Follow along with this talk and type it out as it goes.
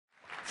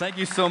Thank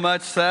you so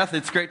much, Seth.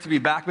 It's great to be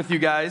back with you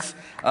guys.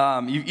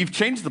 You've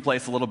changed the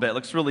place a little bit. It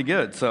looks really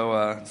good.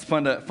 So it's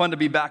fun to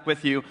be back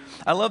with you.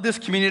 I love this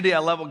community. I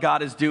love what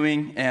God is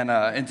doing, and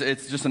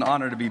it's just an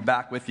honor to be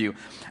back with you.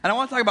 And I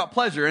want to talk about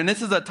pleasure. And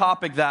this is a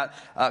topic that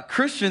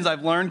Christians,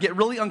 I've learned, get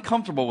really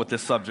uncomfortable with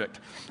this subject.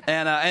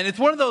 And it's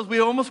one of those we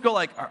almost go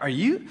like, are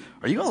you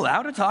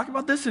allowed to talk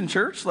about this in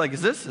church? Like,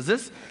 is this?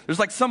 There's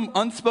like some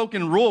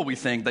unspoken rule we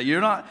think that you're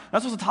not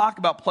supposed to talk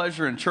about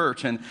pleasure in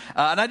church. And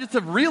I just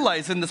have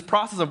realized in this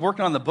process of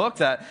working on the book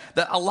that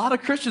a lot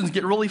of Christians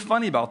get really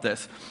funny about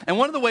this. And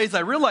one of the ways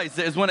I realized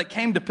it is when it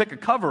came to pick a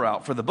cover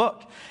out for the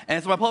book.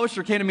 And so my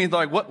publisher came to me and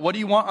they're like, what do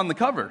you want on the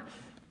cover?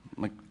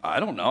 I'm like, I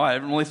don't know. I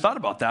haven't really thought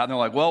about that. And they're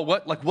like, well,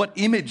 what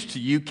image to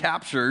you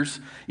captures,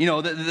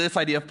 this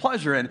idea of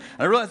pleasure? And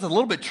I realized it's a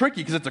little bit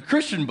tricky because it's a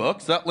Christian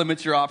book, so that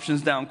limits your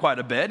options down quite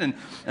a bit. And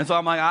so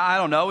I'm like, I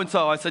don't know. And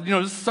so I said,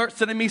 just start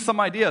sending me some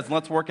ideas and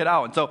let's work it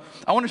out. And so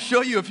I want to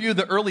show you a few of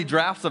the early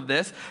drafts of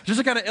this just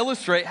to kind of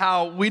illustrate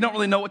how we don't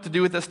really know what to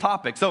do with this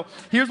topic. So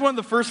here's one of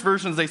the first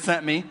versions they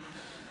sent me.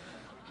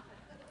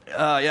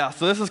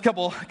 So this is a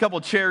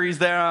couple cherries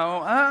there.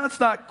 That's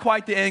not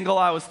quite the angle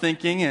I was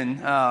thinking. And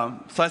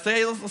so I say,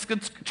 hey,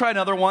 let's try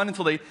another one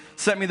until they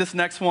sent me this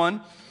next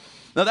one.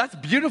 Now, that's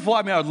beautiful.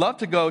 I mean, I would love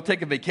to go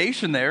take a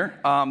vacation there.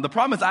 The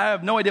problem is I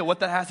have no idea what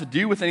that has to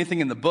do with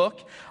anything in the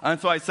book. And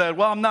so I said,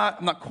 well, I'm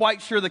not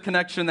quite sure the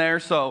connection there,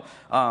 so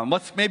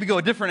let's maybe go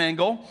a different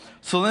angle.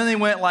 So then they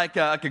went like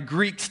a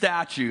Greek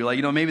statue.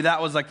 Like, maybe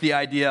that was like the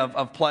idea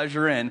of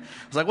pleasure. And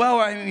I was like, well,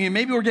 I mean,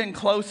 maybe we're getting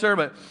closer,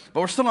 but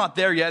we're still not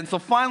there yet. And so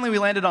finally we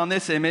landed on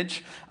this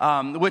image,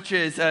 which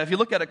is, if you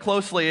look at it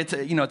closely, it's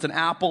an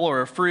apple or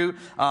a fruit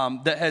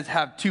that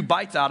have two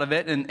bites out of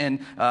it.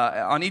 And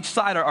on each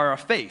side are a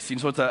face.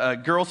 So it's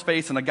a girl's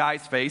face and a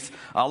guy's face.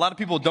 A lot of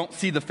people don't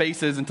see the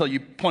faces until you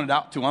point it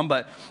out to them.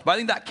 But I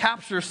think that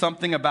captures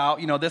something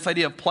about, this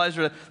idea of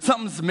pleasure.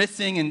 Something's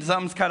missing and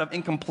something's kind of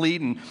incomplete.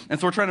 And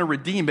so we're trying to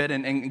redeem it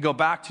and go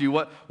back to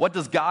what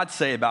does God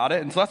say about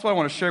it. And so that's what I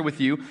want to share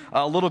with you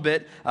a little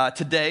bit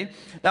today.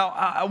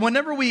 Now,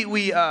 whenever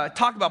we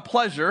talk about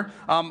pleasure,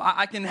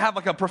 I can have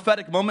like a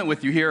prophetic moment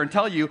with you here and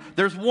tell you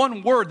there's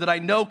one word that I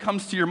know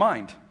comes to your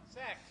mind.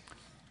 Sex.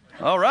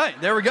 All right,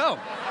 there we go.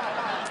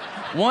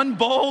 One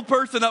bold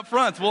person up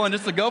front is willing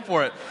just to go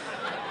for it.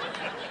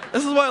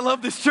 This is why I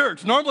love this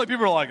church. Normally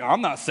people are like,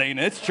 I'm not saying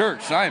it. It's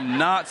church. I am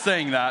not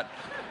saying that.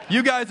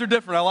 You guys are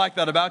different. I like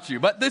that about you.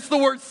 But it's the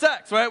word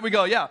sex, right? We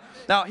go, yeah.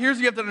 Now, here's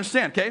what you have to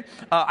understand, okay?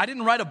 I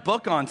didn't write a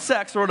book on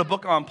sex. I wrote a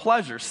book on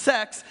pleasure.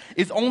 Sex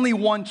is only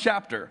one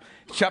chapter.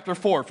 Chapter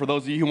 4, for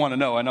those of you who want to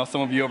know. I know some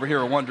of you over here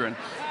are wondering.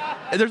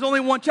 There's only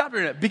one chapter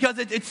in it because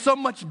it's so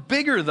much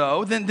bigger,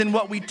 though, than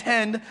what we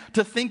tend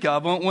to think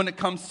of when it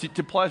comes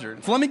to pleasure.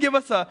 So let me give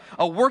us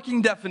a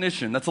working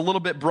definition that's a little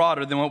bit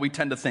broader than what we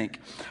tend to think.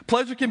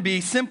 Pleasure can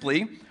be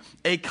simply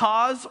a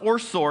cause or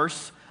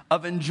source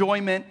of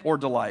enjoyment or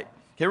delight.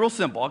 Okay, real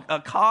simple. A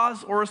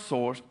cause or a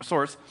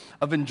source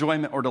of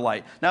enjoyment or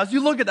delight. Now, as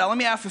you look at that, let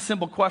me ask a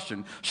simple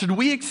question. Should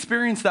we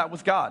experience that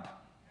with God?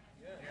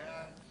 Yeah.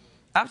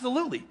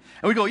 Absolutely.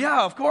 And we go,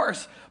 yeah, of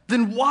course.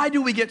 Then why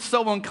do we get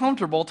so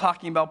uncomfortable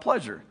talking about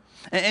pleasure?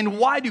 And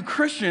why do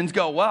Christians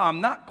go, well,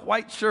 I'm not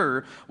quite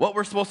sure what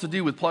we're supposed to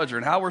do with pleasure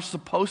and how we're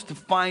supposed to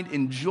find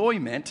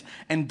enjoyment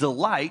and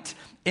delight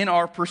in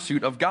our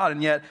pursuit of God.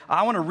 And yet,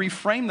 I want to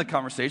reframe the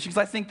conversation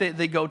because I think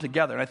they go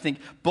together. And I think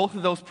both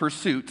of those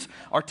pursuits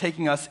are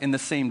taking us in the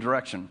same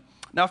direction.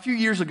 Now, a few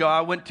years ago, I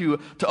went to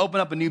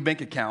open up a new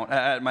bank account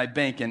at my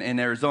bank in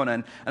Arizona.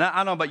 And I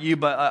don't know about you,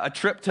 but a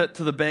trip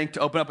to the bank to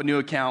open up a new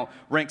account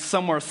ranks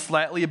somewhere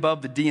slightly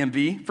above the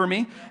DMV for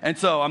me. And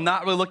so I'm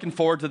not really looking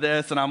forward to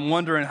this, and I'm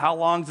wondering how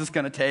long is this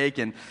going to take.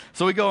 And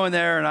so we go in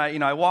there,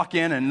 and I walk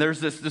in, and there's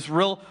this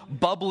real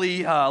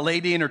bubbly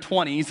lady in her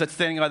 20s that's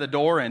standing by the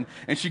door, and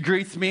she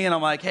greets me, and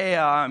I'm like, hey,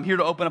 I'm here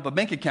to open up a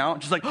bank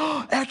account. She's like,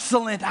 oh,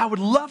 excellent, I would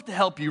love to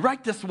help you,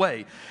 right this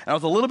way. And I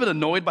was a little bit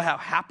annoyed by how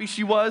happy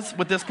she was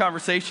with this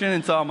conversation.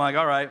 And so I'm like,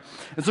 all right.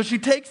 And so she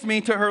takes me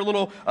to her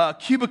little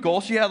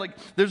cubicle. She had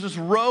there's this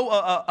row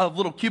of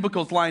little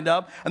cubicles lined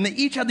up, and they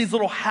each had these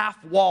little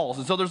half walls.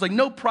 And so there's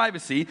no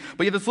privacy,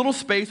 but you have this little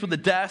space with a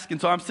desk.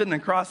 And so I'm sitting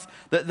across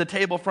the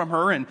table from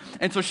her. And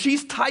so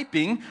she's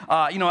typing,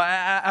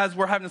 as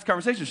we're having this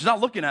conversation. She's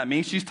not looking at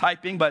me. She's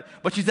typing, but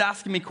she's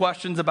asking me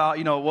questions about,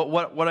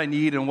 what I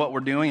need and what we're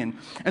doing.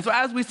 And so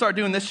as we start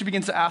doing this, she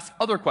begins to ask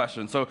other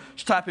questions. So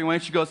she's typing away,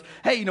 and she goes,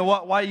 hey, you know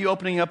what? Why are you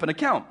opening up an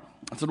account?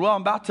 I said, well,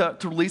 I'm about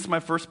to release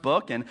my first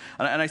book, and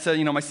I said,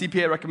 my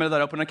CPA recommended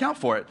that I open an account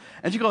for it.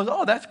 And she goes,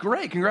 oh, that's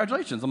great,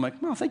 congratulations. I'm like,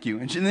 well, thank you.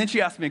 And then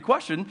she asked me a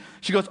question.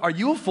 She goes, are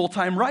you a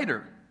full-time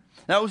writer?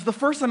 Now, it was the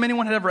first time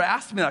anyone had ever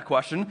asked me that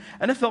question,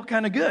 and it felt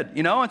kind of good,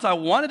 And so I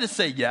wanted to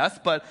say yes,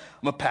 but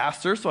I'm a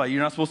pastor, so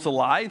you're not supposed to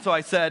lie. And so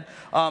I said,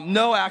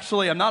 no,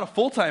 actually, I'm not a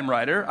full-time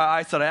writer.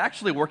 I said, I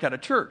actually work at a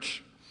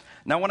church.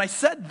 Now, when I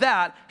said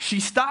that, she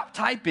stopped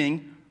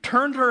typing,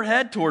 turned her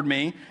head toward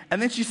me,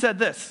 and then she said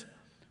this,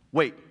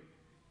 wait,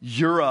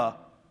 you're a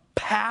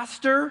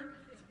pastor?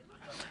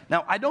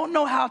 Now, I don't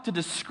know how to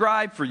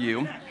describe for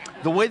you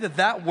the way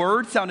that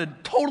word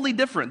sounded totally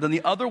different than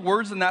the other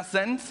words in that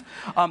sentence.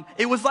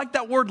 It was like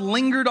that word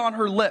lingered on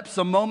her lips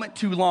a moment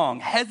too long,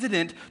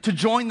 hesitant to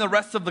join the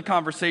rest of the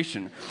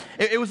conversation.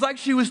 It was like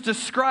she was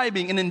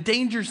describing an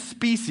endangered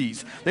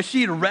species that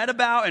she had read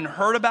about and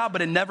heard about,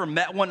 but had never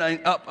met one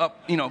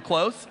up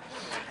close.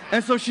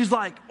 And so she's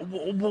like,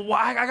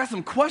 I got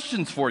some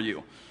questions for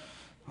you.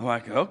 I'm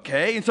like,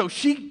 okay. And so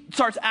she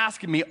starts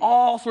asking me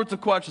all sorts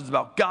of questions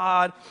about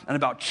God and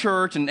about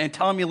church and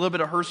telling me a little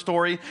bit of her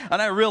story.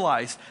 And I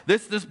realized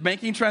this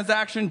banking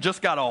transaction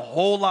just got a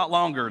whole lot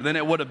longer than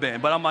it would have been.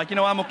 But I'm like,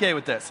 I'm okay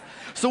with this.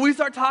 So we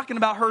start talking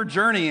about her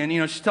journey. And,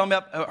 she's telling me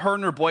about her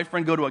and her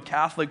boyfriend go to a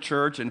Catholic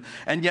church.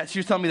 And yet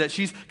she's telling me that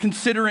she's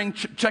considering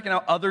checking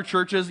out other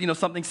churches,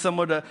 something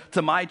similar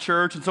to my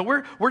church. And so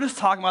we're just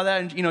talking about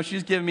that. And,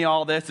 she's giving me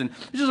all this. And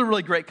it's just a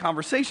really great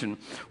conversation.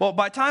 Well,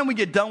 by the time we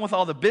get done with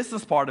all the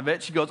business part of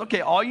it, she goes,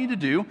 okay, all you need to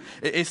do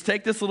is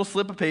take this little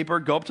slip of paper,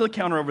 go up to the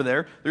counter over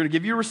there, they're going to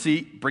give you a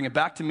receipt, bring it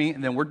back to me,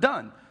 and then we're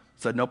done.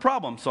 I said, no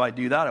problem. So I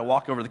do that. I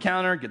walk over to the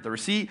counter, get the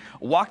receipt,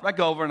 walk back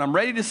over, and I'm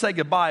ready to say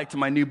goodbye to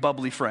my new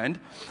bubbly friend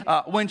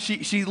when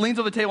she leans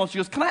over the table and she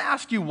goes, can I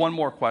ask you one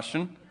more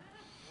question?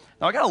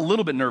 Now, I got a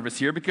little bit nervous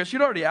here because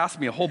she'd already asked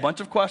me a whole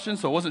bunch of questions,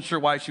 so I wasn't sure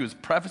why she was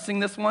prefacing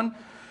this one.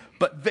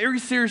 But very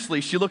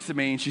seriously, she looks at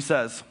me and she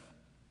says,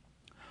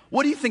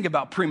 what do you think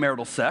about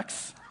premarital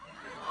sex?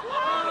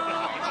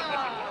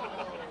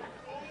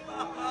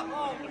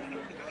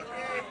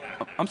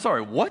 I'm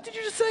sorry, what did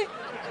you just say?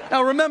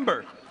 Now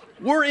remember,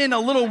 we're in a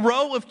little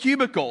row of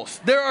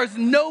cubicles. There is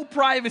no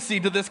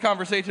privacy to this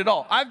conversation at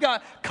all. I've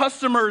got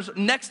customers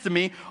next to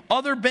me,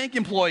 other bank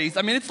employees.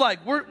 I mean, it's like,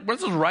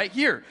 this is right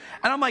here.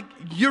 And I'm like,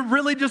 you're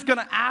really just going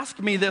to ask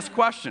me this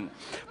question?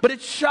 But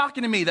it's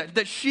shocking to me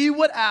that she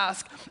would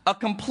ask a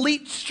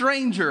complete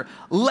stranger,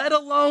 let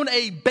alone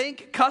a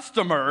bank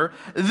customer,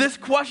 this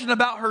question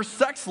about her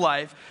sex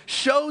life.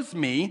 Shows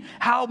me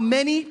how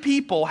many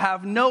people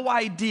have no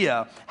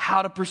idea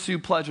how to pursue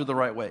pleasure the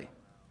right way.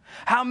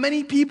 How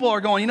many people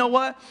are going, you know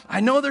what? I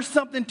know there's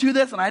something to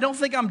this, and I don't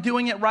think I'm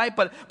doing it right,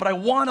 but I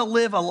want to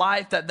live a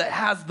life that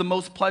has the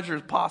most pleasure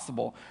as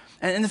possible.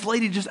 And this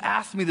lady just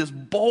asked me this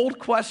bold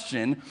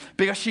question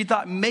because she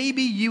thought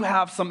maybe you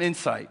have some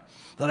insight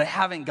that I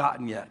haven't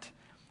gotten yet.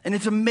 And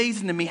it's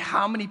amazing to me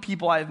how many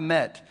people I've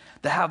met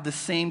that have the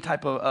same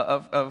type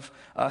of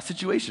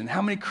situation.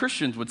 How many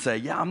Christians would say,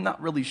 yeah, I'm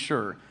not really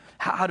sure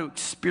how to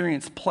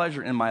experience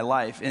pleasure in my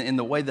life in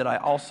the way that I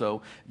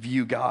also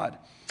view God.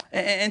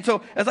 And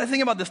so as I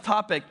think about this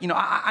topic,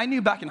 I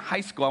knew back in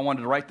high school I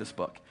wanted to write this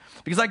book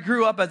because I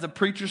grew up as a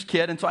preacher's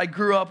kid, and so I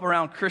grew up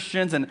around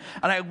Christians, and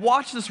I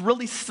watched this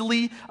really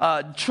silly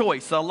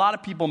choice that a lot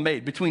of people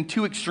made between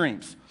two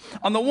extremes.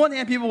 On the one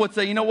hand, people would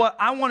say, you know what,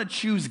 I want to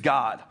choose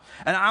God,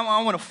 and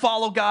I want to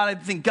follow God. I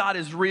think God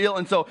is real,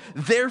 and so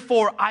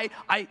therefore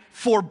I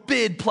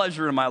forbid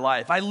pleasure in my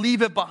life. I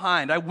leave it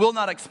behind. I will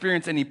not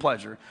experience any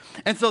pleasure.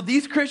 And so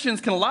these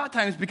Christians can a lot of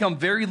times become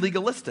very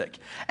legalistic,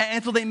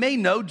 and so they may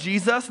know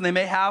Jesus, and they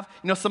may have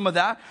some of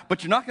that,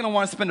 but you're not going to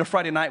want to spend a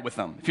Friday night with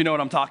them, if you know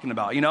what I'm talking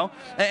about,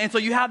 And so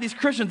you have these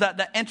Christians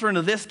that enter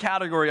into this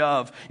category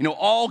of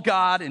all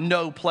God and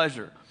no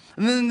pleasure.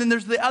 And then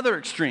there's the other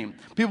extreme.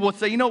 People would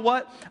say, you know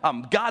what?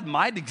 God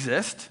might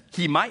exist.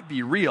 He might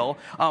be real,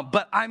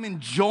 but I'm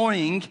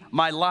enjoying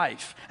my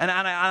life. And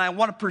I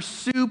want to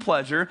pursue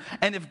pleasure.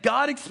 And if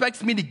God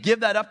expects me to give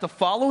that up to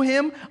follow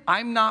him,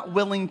 I'm not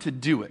willing to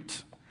do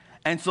it.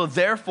 And so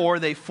therefore,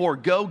 they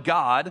forego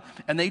God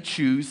and they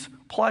choose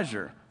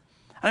pleasure.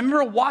 And I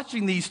remember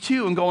watching these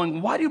two and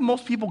going, why do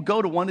most people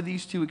go to one of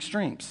these two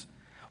extremes?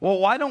 Well,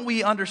 why don't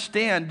we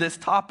understand this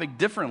topic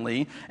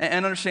differently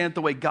and understand it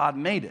the way God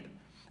made it?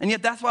 And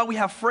yet that's why we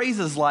have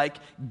phrases like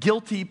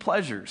guilty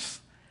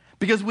pleasures.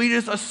 Because we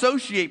just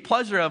associate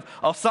pleasure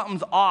of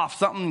something's off,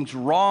 something's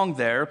wrong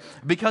there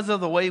because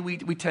of the way we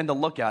tend to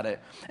look at it.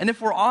 And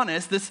if we're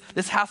honest,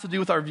 this has to do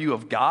with our view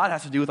of God,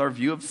 has to do with our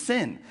view of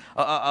sin,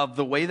 of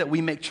the way that we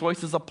make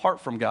choices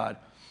apart from God.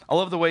 I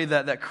love the way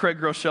that Craig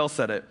Groeschel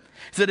said it.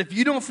 He said, if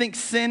you don't think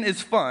sin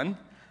is fun,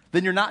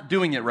 then you're not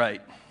doing it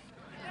right.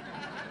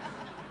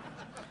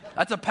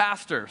 That's a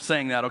pastor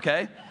saying that,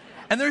 okay?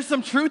 And there's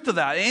some truth to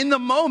that. In the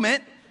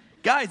moment,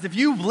 guys, if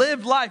you've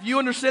lived life, you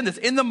understand this.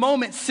 In the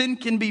moment, sin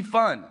can be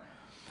fun.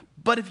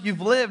 But if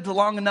you've lived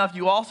long enough,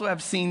 you also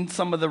have seen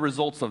some of the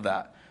results of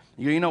that.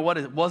 You know what?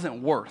 It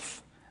wasn't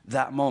worth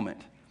that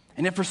moment.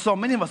 And yet for so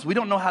many of us, we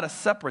don't know how to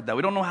separate that.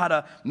 We don't know how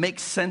to make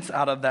sense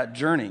out of that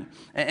journey.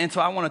 And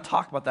so I want to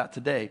talk about that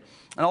today.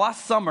 And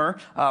last summer,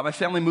 my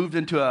family moved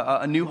into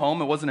a new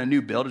home. It wasn't a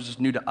new build. It was just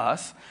new to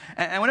us.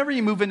 And whenever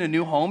you move into a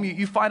new home,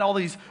 you find all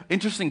these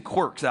interesting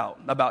quirks out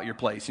about your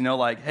place.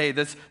 Like, hey,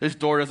 this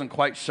door doesn't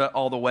quite shut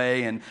all the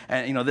way. And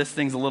this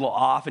thing's a little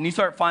off. And you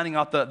start finding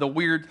out the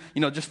weird,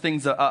 just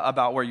things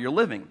about where you're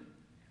living.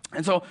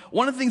 And so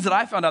one of the things that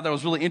I found out that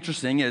was really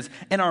interesting is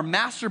in our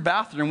master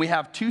bathroom, we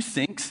have two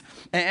sinks,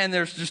 and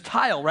there's just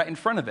tile right in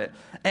front of it.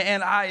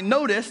 And I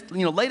noticed,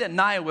 late at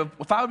night,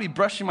 if I would be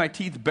brushing my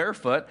teeth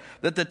barefoot,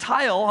 that the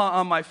tile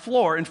on my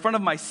floor in front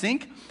of my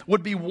sink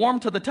would be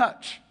warm to the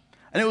touch.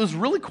 And it was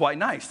really quite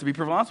nice, to be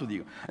perfectly honest with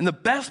you. And the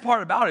best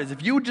part about it is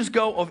if you would just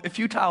go a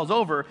few tiles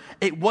over,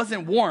 it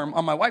wasn't warm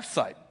on my wife's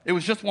side. It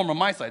was just warm on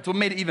my side, so it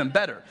made it even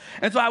better.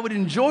 And so I would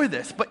enjoy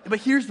this. But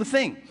here's the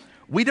thing.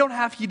 We don't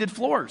have heated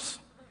floors.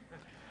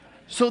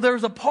 So there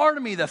was a part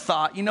of me that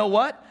thought, you know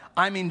what?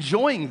 I'm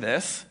enjoying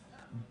this,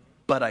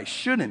 but I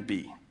shouldn't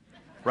be,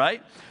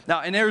 right?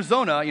 Now, in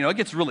Arizona, it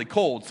gets really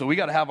cold, so we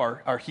got to have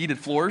our heated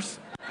floors.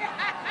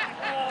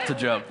 It's a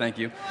joke, thank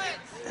you.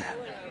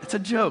 It's a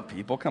joke,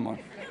 people, come on.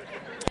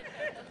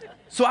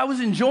 So I was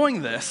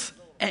enjoying this,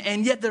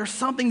 and yet there's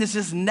something that's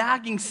this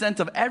nagging sense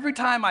of every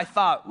time I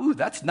thought, ooh,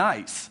 that's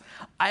nice,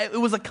 it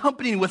was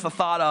accompanied with a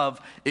thought of,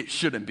 it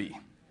shouldn't be.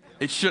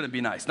 It shouldn't be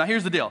nice. Now,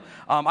 here's the deal.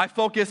 I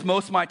focus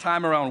most of my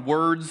time around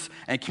words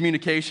and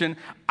communication.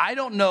 I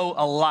don't know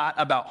a lot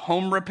about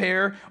home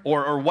repair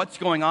or what's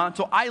going on,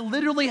 so I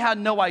literally had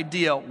no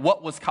idea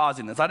what was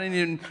causing this. I didn't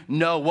even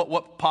know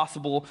what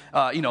possibly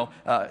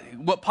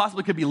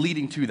could be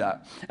leading to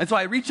that. And so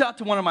I reached out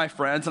to one of my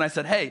friends and I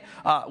said, hey,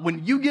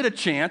 when you get a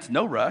chance,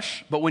 no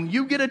rush, but when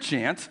you get a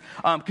chance,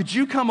 could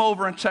you come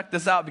over and check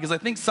this out? Because I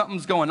think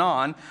something's going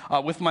on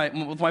with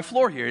my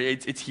floor here.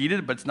 It's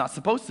heated, but it's not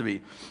supposed to be.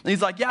 And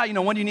he's like, yeah,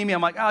 when do you need me?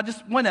 I'm like,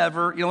 just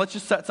whenever. Let's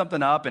just set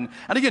something up. And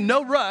again,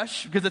 no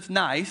rush because it's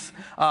nice.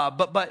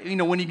 But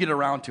when you get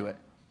around to it.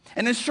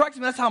 And it strikes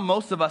me that's how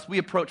most of us, we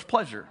approach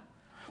pleasure.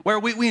 Where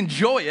we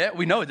enjoy it.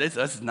 We know this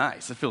is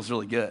nice. It feels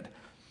really good.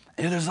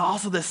 And there's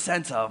also this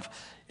sense of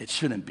it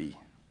shouldn't be.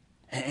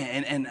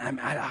 And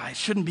I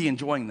shouldn't be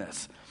enjoying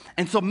this.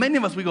 And so many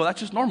of us, we go,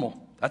 that's just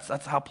normal.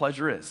 That's how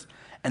pleasure is.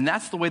 And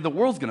that's the way the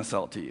world's going to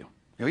sell it to you.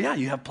 Yeah,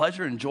 you have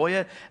pleasure, enjoy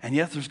it, and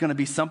yes, there's going to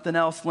be something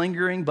else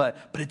lingering, but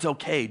it's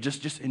okay.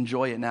 Just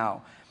enjoy it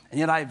now. And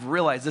yet I've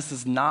realized this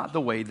is not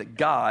the way that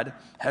God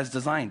has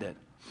designed it.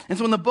 And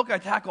so in the book, I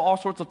tackle all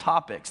sorts of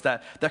topics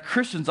that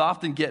Christians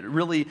often get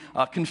really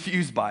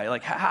confused by.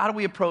 Like, how do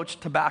we approach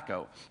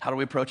tobacco? How do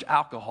we approach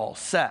alcohol,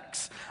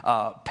 sex,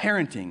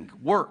 parenting,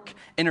 work,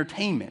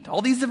 entertainment?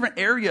 All these different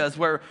areas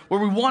where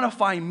we want to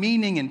find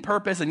meaning and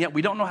purpose, and yet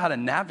we don't know how to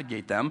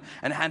navigate them.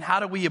 And how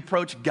do we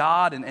approach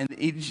God and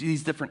each of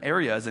these different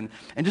areas and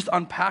just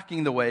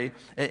unpacking the way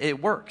it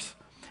works.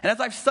 And as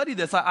I've studied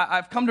this,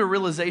 I've come to a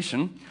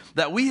realization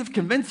that we have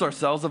convinced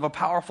ourselves of a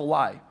powerful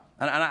lie.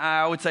 And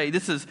I would say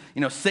this is,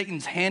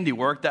 Satan's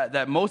handiwork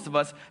that most of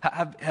us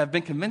have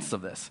been convinced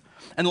of this.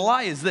 And the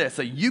lie is this,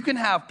 that you can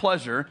have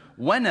pleasure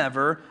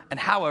whenever and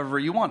however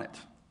you want it.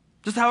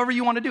 Just however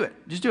you want to do it.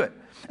 Just do it.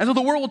 And so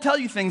the world will tell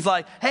you things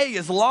like, hey,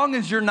 as long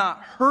as you're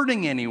not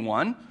hurting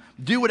anyone,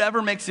 do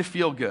whatever makes you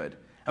feel good.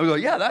 And we go,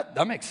 yeah,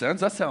 that makes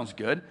sense. That sounds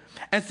good.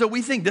 And so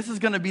we think this is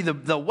going to be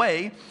the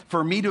way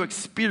for me to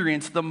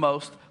experience the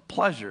most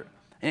pleasure.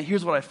 And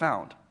here's what I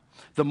found.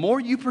 The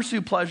more you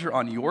pursue pleasure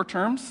on your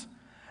terms,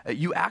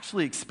 you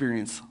actually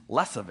experience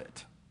less of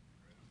it.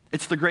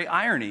 It's the great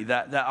irony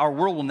that our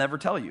world will never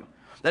tell you.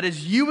 That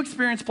as you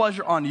experience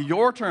pleasure on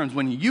your terms,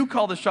 when you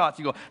call the shots,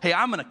 you go, hey,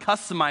 I'm going to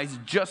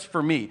customize just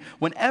for me.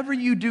 Whenever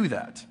you do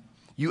that,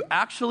 you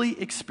actually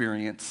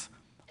experience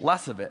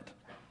less of it.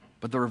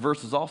 But the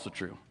reverse is also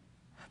true.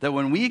 That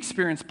when we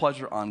experience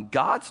pleasure on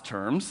God's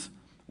terms,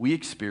 we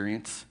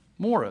experience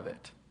more of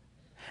it.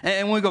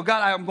 And when we go,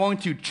 God, I'm going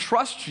to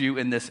trust you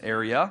in this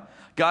area,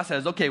 God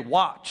says, okay,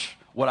 watch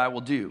what I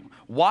will do.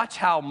 Watch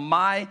how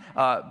my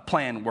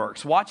plan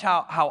works. Watch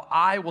how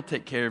I will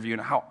take care of you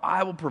and how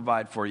I will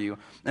provide for you.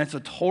 And it's a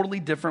totally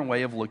different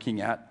way of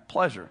looking at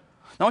pleasure.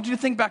 Now, I want you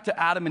to think back to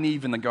Adam and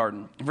Eve in the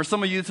garden. For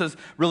some of you, this is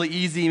really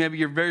easy. Maybe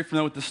you're very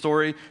familiar with the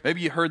story.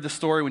 Maybe you heard the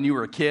story when you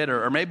were a kid,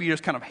 or maybe you're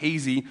just kind of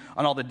hazy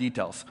on all the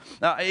details.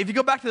 Now, if you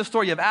go back to the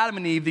story, you have Adam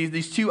and Eve,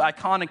 these two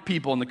iconic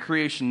people in the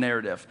creation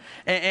narrative.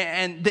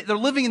 And they're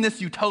living in this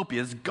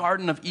utopia, this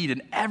Garden of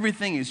Eden.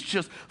 Everything is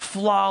just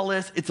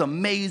flawless. It's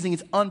amazing.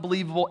 It's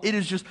unbelievable. It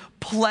is just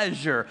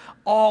pleasure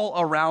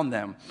all around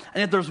them.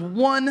 And yet there's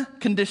one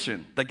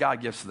condition that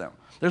God gives to them.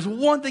 There's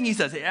one thing he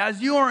says,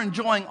 as you are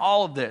enjoying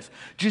all of this,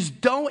 just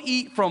don't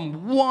eat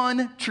from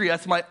one tree.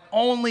 That's my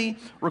only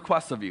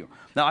request of you.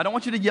 Now, I don't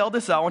want you to yell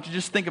this out. I want you to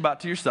just think about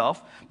it to yourself.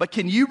 But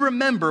can you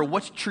remember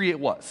which tree it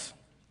was?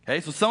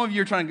 Okay, so some of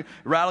you are trying to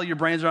rattle your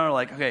brains around.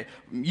 Like, okay,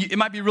 it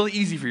might be really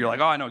easy for you. You're like,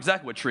 oh, I know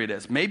exactly what tree it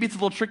is. Maybe it's a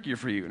little trickier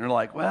for you. And you're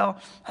like, well,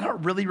 I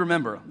don't really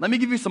remember. Let me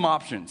give you some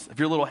options if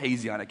you're a little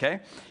hazy on it, okay?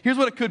 Here's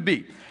what it could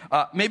be.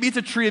 Maybe it's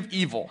a tree of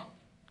evil.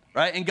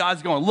 Right? And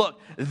God's going,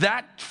 look,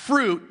 that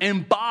fruit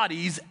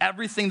embodies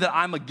everything that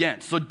I'm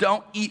against. So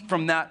don't eat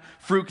from that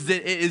fruit because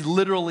it is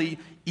literally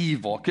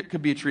evil. It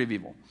could be a tree of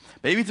evil.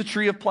 Maybe it's a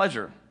tree of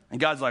pleasure. And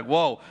God's like,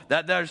 whoa,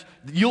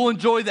 you'll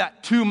enjoy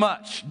that too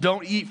much.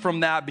 Don't eat from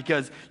that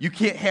because you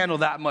can't handle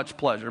that much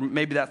pleasure.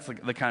 Maybe that's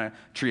the kind of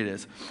tree it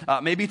is.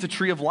 Maybe it's a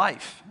tree of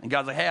life. And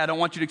God's like, hey, I don't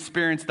want you to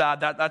experience that.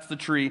 That's the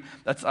tree.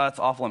 That's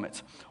off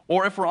limits.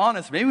 Or if we're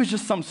honest, maybe it was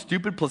just some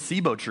stupid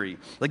placebo tree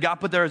that God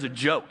put there as a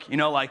joke.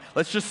 Like,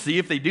 let's just see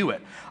if they do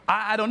it.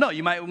 I don't know.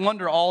 You might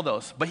wonder all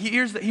those. But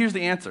here's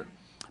the answer.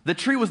 The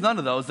tree was none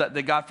of those that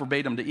God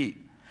forbade them to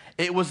eat.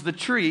 It was the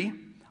tree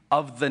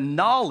of the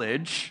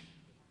knowledge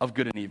of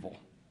good and evil.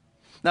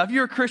 Now, if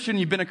you're a Christian,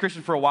 you've been a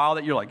Christian for a while,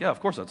 that you're like, yeah, of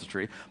course that's a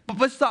tree. But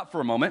let's stop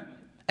for a moment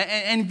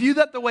and view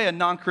that the way a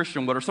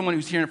non-Christian would, or someone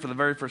who's hearing it for the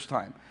very first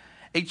time.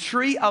 A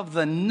tree of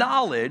the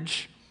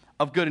knowledge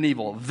of good and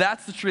evil.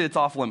 That's the tree that's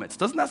off limits.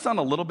 Doesn't that sound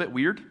a little bit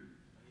weird?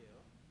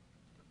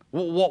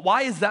 Well,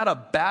 why is that a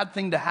bad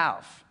thing to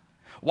have?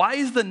 Why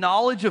is the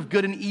knowledge of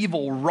good and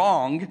evil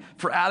wrong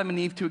for Adam and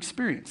Eve to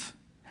experience?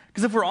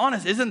 Because if we're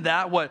honest, isn't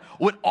that what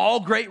all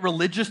great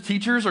religious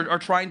teachers are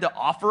trying to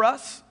offer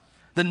us?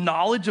 The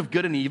knowledge of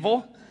good and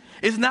evil?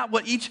 Isn't that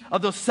what each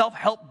of those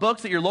self-help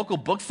books at your local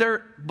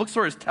bookstore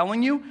is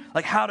telling you?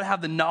 Like how to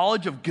have the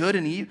knowledge of good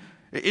and evil?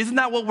 Isn't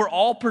that what we're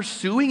all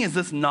pursuing, is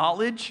this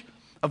knowledge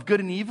of good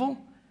and evil?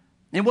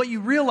 And what you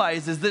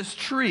realize is this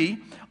tree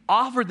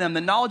offered them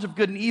the knowledge of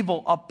good and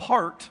evil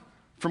apart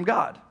from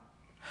God.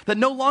 That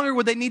no longer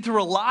would they need to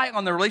rely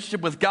on their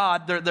relationship with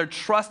God, their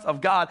trust of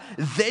God.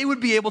 They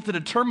would be able to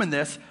determine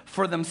this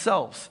for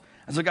themselves.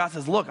 And so God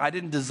says, look, I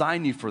didn't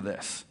design you for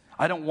this.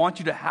 I don't want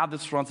you to have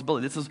this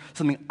responsibility. This is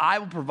something I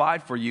will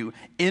provide for you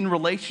in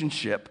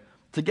relationship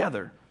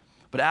together.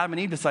 But Adam and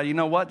Eve decided, you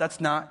know what?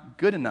 That's not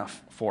good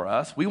enough for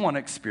us. We want to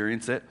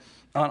experience it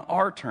on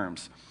our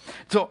terms.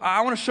 So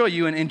I want to show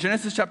you in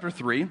Genesis chapter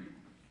 3,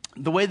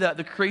 the way that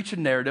the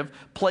creation narrative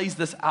plays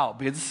this out,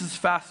 because this is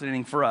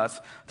fascinating for us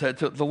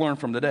to learn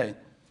from today.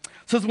 It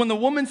says, when the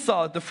woman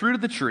saw that the fruit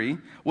of the tree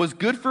was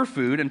good for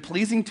food and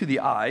pleasing to the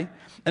eye,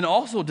 and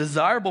also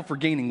desirable for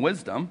gaining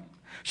wisdom,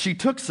 she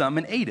took some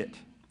and ate it.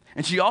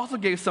 And she also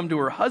gave some to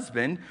her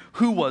husband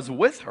who was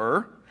with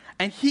her,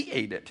 and he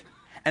ate it.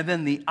 And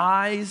then the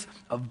eyes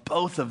of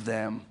both of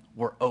them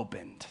were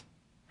opened.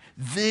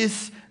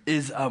 This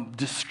is a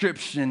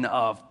description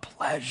of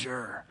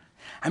pleasure.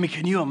 I mean,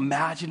 can you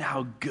imagine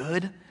how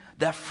good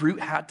that fruit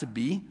had to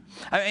be?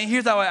 I mean,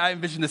 here's how I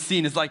envision the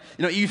scene. It's like,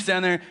 Eve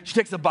standing there, she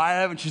takes a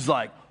bite of it, and she's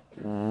like,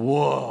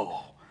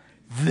 whoa,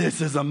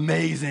 this is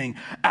amazing.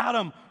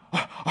 Adam,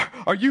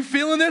 are you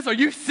feeling this? Are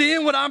you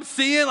seeing what I'm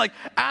seeing? Like,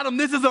 Adam,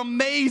 this is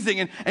amazing.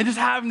 And just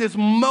having this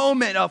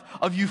moment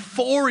of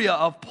euphoria,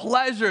 of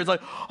pleasure. It's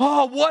like,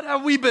 oh, what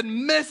have we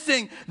been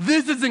missing?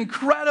 This is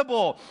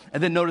incredible.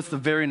 And then notice the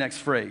very next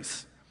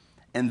phrase.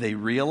 And they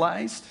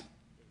realized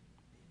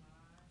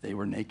they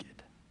were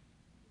naked.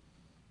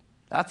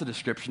 That's a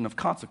description of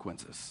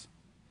consequences.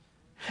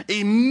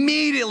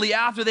 Immediately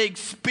after they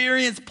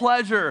experience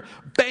pleasure,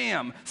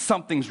 bam,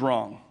 something's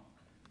wrong.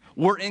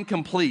 We're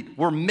incomplete.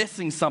 We're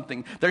missing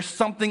something. There's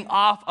something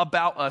off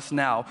about us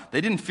now. They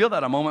didn't feel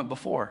that a moment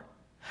before.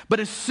 But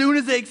as soon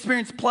as they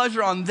experience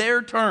pleasure on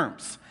their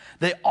terms,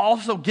 they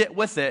also get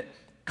with it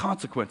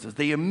consequences.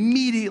 They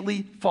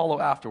immediately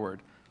follow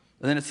afterward.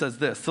 And then it says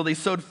this, so they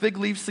sewed fig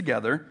leaves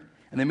together,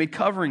 and they made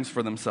coverings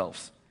for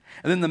themselves.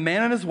 And then the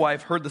man and his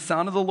wife heard the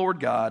sound of the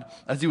Lord God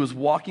as he was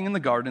walking in the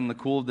garden in the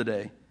cool of the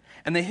day.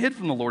 And they hid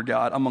from the Lord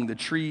God among the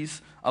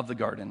trees of the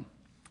garden.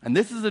 And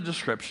this is a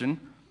description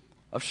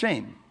of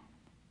shame.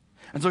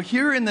 And so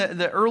here in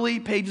the early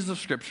pages of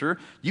Scripture,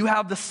 you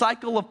have the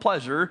cycle of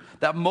pleasure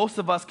that most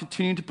of us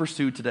continue to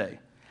pursue today.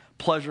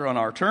 Pleasure on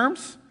our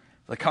terms,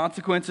 the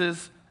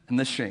consequences, and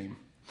the shame.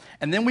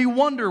 And then we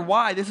wonder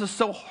why this is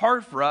so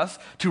hard for us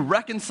to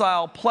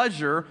reconcile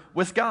pleasure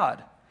with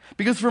God.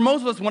 Because for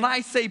most of us, when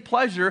I say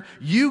pleasure,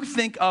 you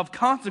think of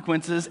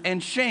consequences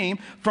and shame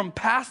from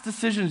past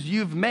decisions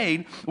you've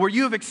made where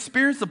you have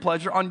experienced the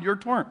pleasure on your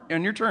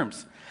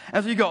terms.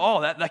 And so you go, oh,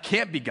 that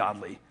can't be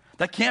godly.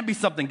 That can't be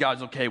something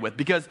God's okay with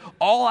because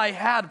all I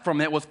had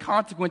from it was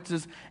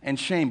consequences and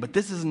shame. But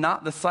this is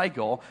not the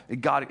cycle that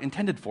God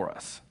intended for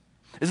us.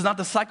 This is not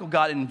the cycle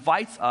God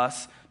invites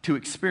us to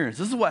experience.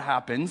 This is what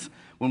happens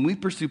when we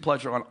pursue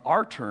pleasure on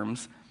our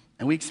terms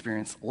and we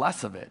experience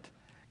less of it.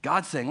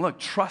 God's saying, look,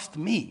 trust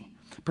me.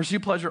 Pursue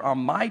pleasure on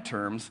my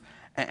terms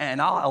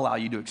and I'll allow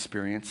you to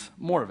experience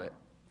more of it.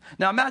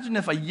 Now imagine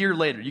if a year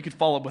later you could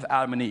follow up with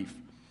Adam and Eve.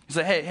 You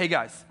say, hey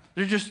guys,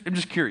 I'm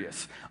just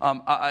curious.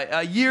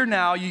 A year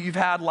now, you've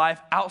had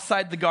life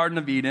outside the Garden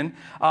of Eden.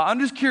 I'm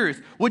just curious,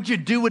 would you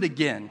do it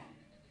again?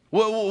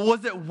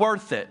 Was it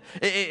worth it?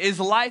 Is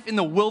life in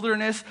the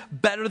wilderness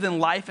better than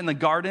life in the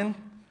garden?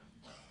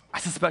 I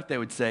suspect they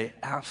would say,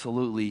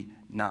 absolutely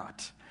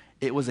not.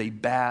 It was a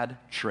bad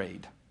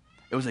trade.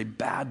 It was a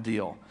bad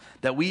deal.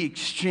 That we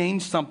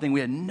exchanged something we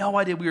had no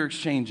idea we were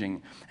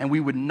exchanging, and we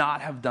would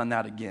not have done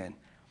that again.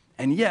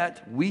 And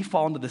yet, we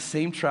fall into the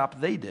same trap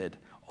they did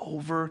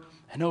over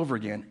and over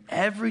again.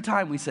 Every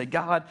time we say,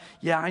 God,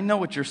 yeah, I know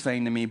what you're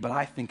saying to me, but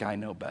I think I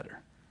know better.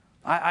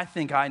 I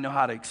think I know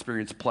how to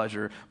experience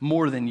pleasure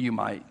more than you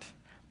might.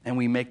 And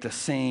we make the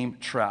same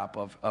trap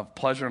of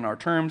pleasure on our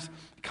terms,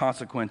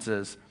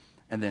 consequences,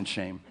 and then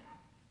shame.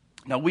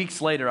 Now,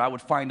 weeks later, I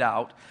would find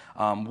out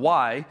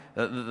why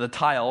the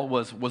tile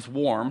was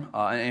warm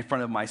in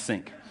front of my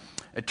sink.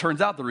 It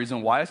turns out the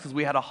reason why is because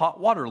we had a hot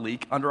water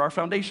leak under our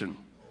foundation.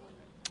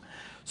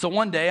 So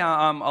one day,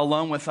 I'm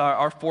alone with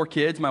our 4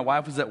 kids. My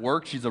wife was at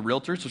work. She's a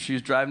realtor, so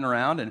she's driving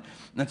around.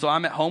 And so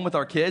I'm at home with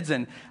our kids,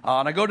 and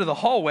I go to the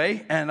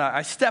hallway, and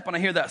I step, and I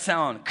hear that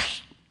sound.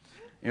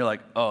 And you're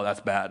like, oh, that's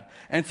bad.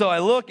 And so I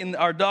look, and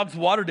our dog's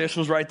water dish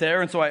was right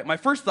there. And so my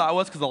first thought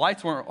was, because the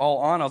lights weren't all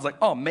on, I was like,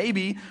 oh,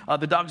 maybe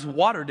the dog's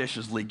water dish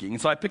is leaking.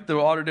 And so I picked the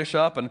water dish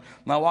up, and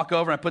I walk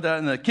over, and I put that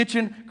in the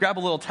kitchen, grab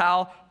a little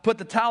towel, put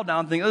the towel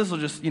down, think, oh, this will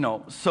just,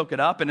 soak it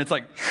up. And it's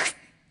like,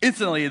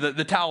 instantly,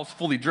 the towel's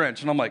fully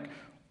drenched. And I'm like,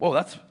 whoa,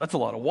 that's a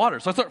lot of water.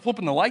 So I start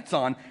flipping the lights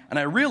on, and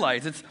I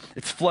realize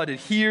it's flooded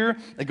here.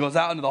 It goes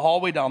out into the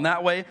hallway down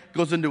that way,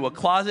 goes into a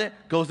closet,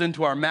 goes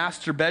into our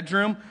master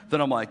bedroom.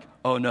 Then I'm like,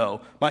 oh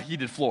no, my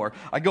heated floor.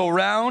 I go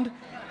around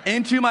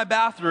into my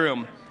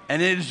bathroom,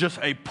 and it is just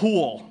a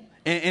pool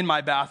in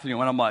my bathroom.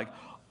 And I'm like,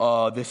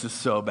 oh, this is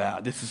so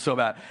bad. This is so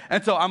bad.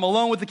 And so I'm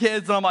alone with the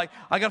kids, and I'm like,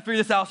 I got to figure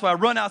this out. So I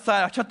run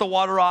outside. I shut the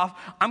water off.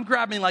 I'm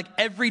grabbing like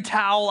every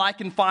towel I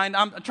can find.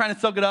 I'm trying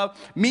to soak it up.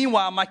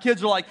 Meanwhile, my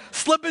kids are like,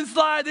 slip and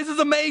slide. This is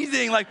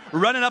amazing. Like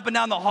running up and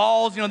down the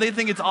halls. They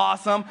think it's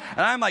awesome. And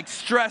I'm like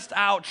stressed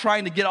out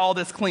trying to get all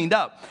this cleaned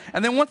up.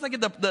 And then once I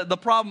get the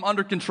problem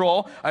under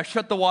control, I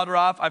shut the water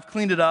off. I've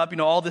cleaned it up,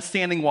 all this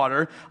standing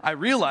water. I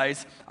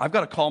realize I've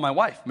got to call my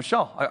wife,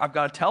 Michelle. I've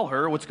got to tell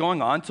her what's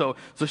going on so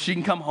she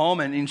can come home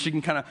and she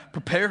can kind of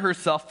prepare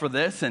herself for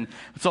this. And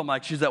so I'm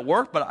like, she's at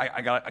work, but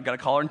I got to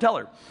call her and tell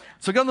her.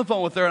 So I get on the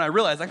phone with her, and I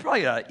realize I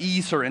probably got to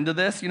ease her into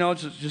this,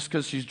 just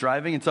because she's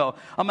driving. And so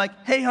I'm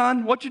like, hey,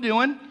 hon, what you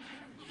doing?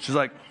 She's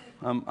like,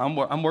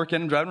 I'm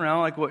working, driving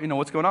around, like,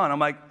 what's going on? I'm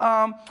like,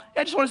 yeah,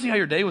 I just want to see how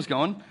your day was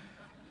going.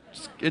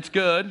 It's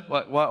good.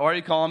 Why are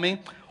you calling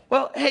me?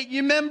 Well, hey,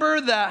 you remember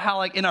how,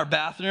 like, in our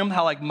bathroom,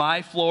 how, like,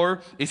 my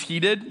floor is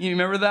heated? You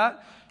remember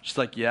that? She's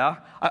like, yeah.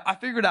 I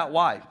figured out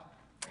why.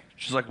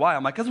 She's like, why?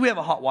 I'm like, because we have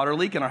a hot water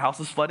leak and our house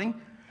is flooding.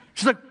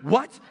 She's like,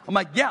 what? I'm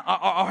like, yeah,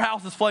 our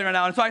house is flooding right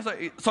now. And so I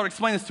started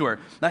explaining this to her.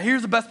 Now,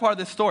 here's the best part of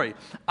this story.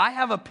 I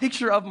have a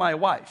picture of my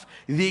wife,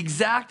 the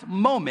exact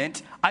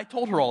moment I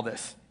told her all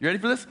this. You ready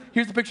for this?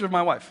 Here's the picture of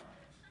my wife.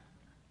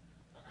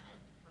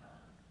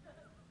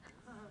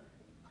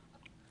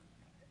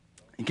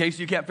 In case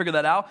you can't figure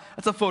that out,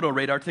 that's a photo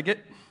radar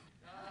ticket.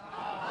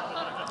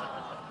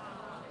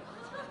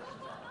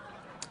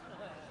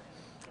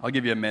 I'll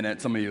give you a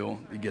minute. Some of you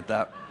get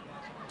that.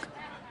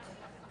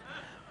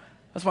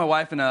 That's my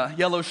wife in a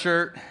yellow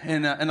shirt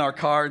in our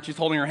car, and she's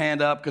holding her hand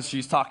up because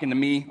she's talking to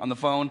me on the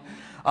phone.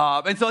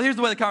 And so here's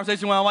the way the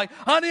conversation went. I'm like,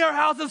 honey, our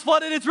house is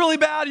flooded. It's really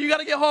bad. You got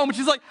to get home. And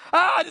she's like,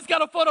 I just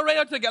got a photo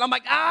radar ticket. I'm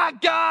like,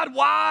 God,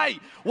 why?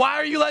 Why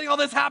are you letting all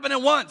this happen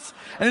at once?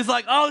 And it's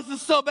like, oh, this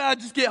is so bad.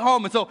 Just get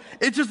home. And so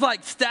it's just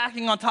like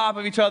stacking on top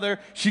of each other.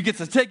 She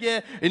gets a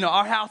ticket.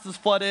 Our house is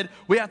flooded.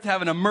 We have to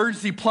have an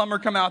emergency plumber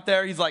come out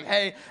there. He's like,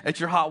 hey, it's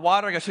your hot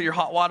water. I got to shut your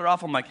hot water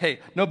off. I'm like, hey,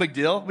 no big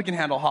deal. We can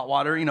handle hot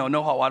water.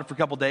 No hot water for a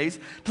couple days.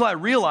 Until I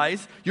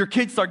realize your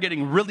kids start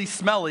getting really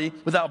smelly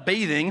without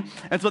bathing.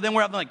 And so then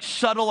we're having to like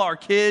shuttle our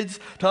kids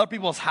to other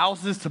people's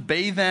houses to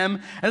bathe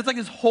them. And it's like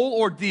this whole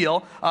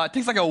ordeal. It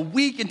takes like a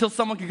week until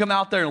someone can come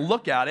out there and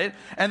look at it.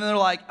 And then they're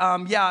like,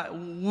 yeah,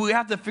 we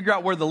have to figure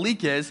out where the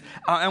leak is.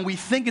 And we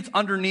think it's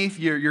underneath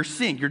your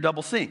sink, your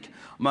double sink.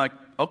 I'm like,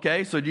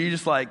 okay, so do you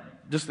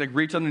just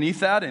reach underneath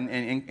that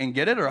and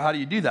get it? Or how do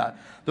you do that?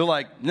 They're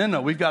like,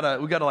 no, we've got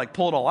to like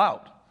pull it all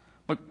out.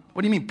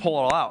 What do you mean pull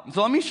it all out?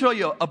 So let me show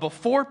you a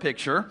before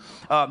picture.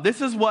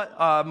 This is what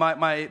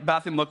my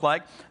bathroom looked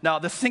like. Now,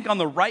 the sink on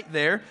the right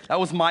there, that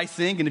was my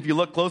sink. And if you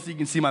look closely, you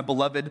can see my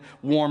beloved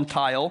warm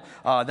tile.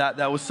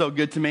 That was so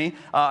good to me.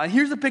 And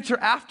here's a picture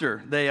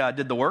after they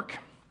did the work.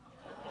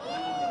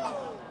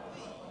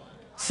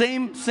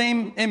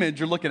 Same image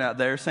you're looking at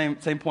there, same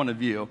point of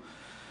view.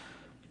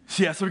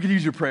 So yeah, so we could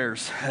use your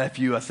prayers if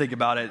you think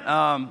about it.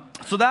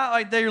 So that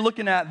right there, you're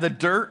looking at the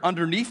dirt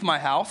underneath my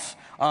house.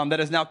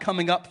 That is now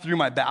coming up through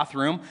my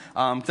bathroom.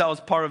 That was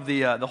part of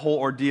the whole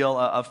ordeal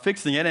of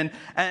fixing it.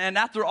 And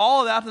after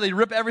all of that, after they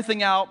rip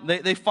everything out,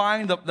 they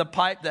find the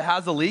pipe that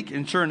has a leak,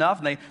 and sure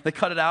enough, and they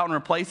cut it out and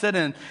replace it.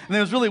 And it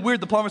was really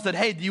weird. The plumber said,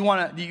 "Hey, do you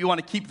want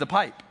to keep the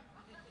pipe?"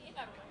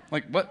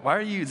 Like, what? Why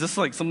are you? Is this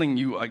like something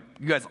you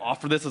guys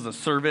offer this as a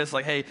service?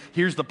 Like, hey,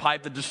 here's the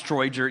pipe that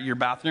destroyed your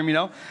bathroom,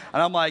 And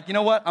I'm like, you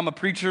know what? I'm a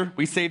preacher.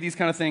 We save these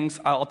kind of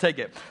things. I'll take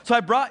it. So I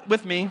brought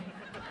with me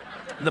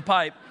the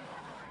pipe.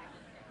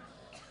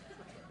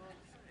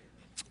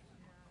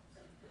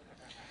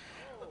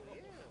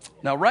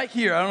 Now, right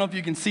here, I don't know if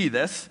you can see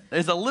this.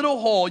 There's a little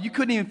hole. You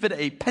couldn't even fit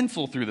a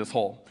pencil through this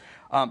hole.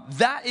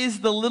 That is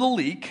the little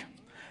leak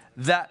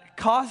that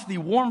caused the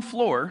warm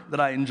floor that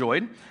I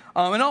enjoyed,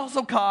 and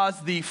also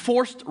caused the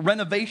forced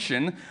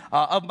renovation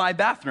of my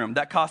bathroom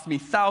that cost me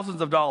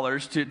thousands of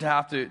dollars to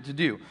have to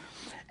do.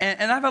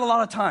 And I've had a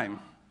lot of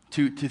time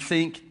to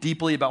think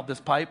deeply about this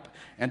pipe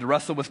and to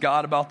wrestle with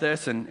God about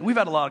this, and we've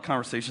had a lot of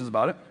conversations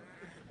about it.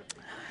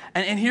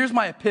 And here's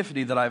my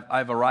epiphany that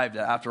I've arrived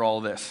at after all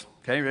of this.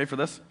 Okay, you ready for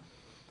this?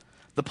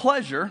 The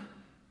pleasure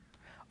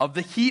of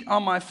the heat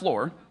on my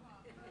floor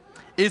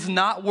is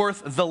not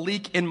worth the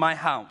leak in my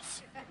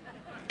house.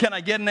 Can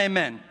I get an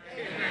amen?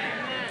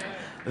 Amen.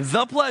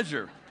 The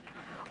pleasure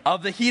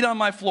of the heat on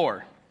my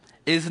floor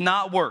is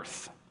not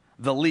worth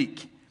the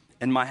leak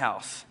in my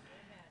house.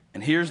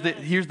 And here's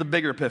the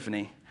bigger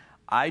epiphany.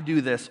 I do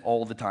this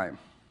all the time.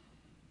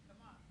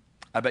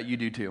 I bet you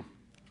do too.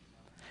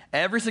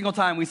 Every single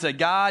time we say,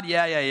 God,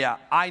 yeah,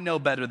 I know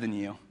better than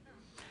you.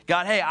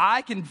 God, hey,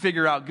 I can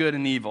figure out good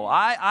and evil.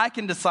 I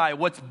can decide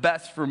what's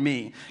best for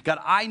me. God,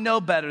 I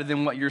know better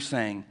than what you're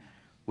saying.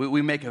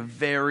 We make a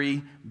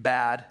very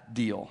bad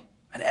deal.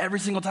 And every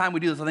single time we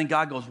do this, I think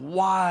God goes,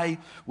 why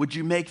would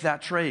you make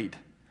that trade?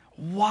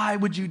 Why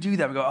would you do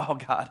that? We go, oh,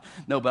 God,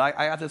 no, but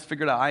I got this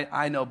figured out.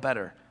 I know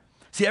better.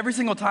 See, every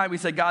single time we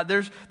say, God,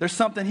 there's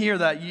something here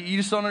that you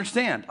just don't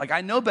understand. Like,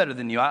 I know better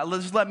than you.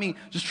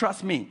 Just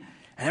trust me.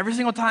 And every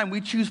single time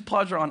we choose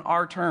pleasure on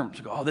our terms.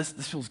 We go, oh, this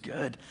feels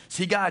good.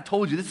 See, God, I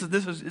told you, this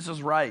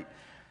is right.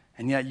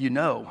 And yet you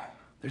know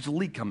there's a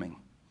leak coming.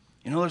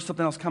 You know there's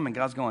something else coming.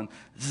 God's going,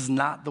 this is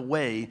not the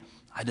way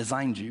I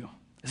designed you.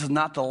 This is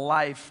not the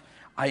life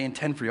I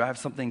intend for you. I have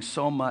something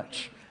so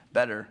much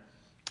better.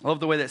 I love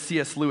the way that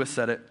C.S. Lewis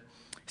said it.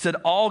 He said,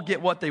 all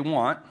get what they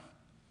want.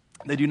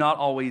 They do not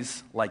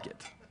always like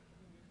it.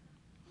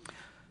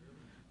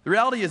 The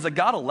reality is that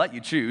God will let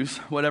you choose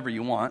whatever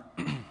you want.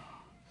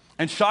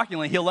 And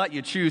shockingly, he'll let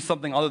you choose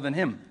something other than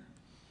him.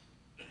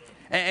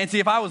 And see,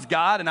 if I was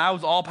God and I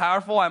was all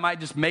powerful, I might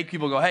just make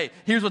people go, hey,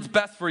 here's what's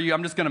best for you.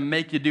 I'm just going to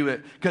make you do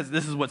it because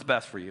this is what's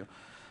best for you.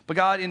 But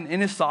God,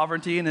 in his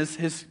sovereignty and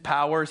his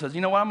power, says,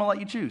 you know what, I'm going to let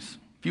you choose.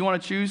 If you want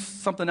to choose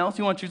something else,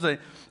 you want to choose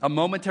a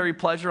momentary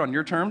pleasure on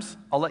your terms,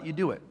 I'll let you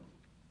do it.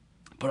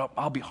 But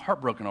I'll be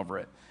heartbroken over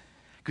it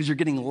because you're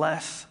getting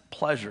less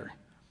pleasure,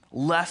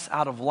 less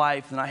out of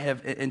life than I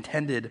have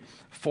intended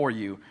for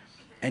you.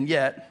 And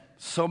yet,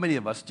 so many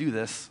of us do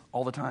this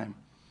all the time.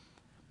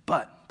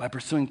 But by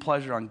pursuing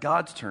pleasure on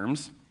God's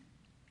terms,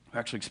 we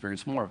actually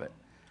experience more of it.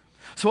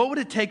 So what would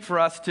it take for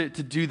us to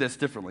do this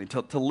differently,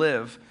 to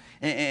live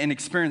and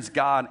experience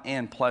God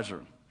and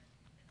pleasure?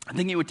 I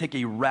think it would take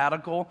a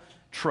radical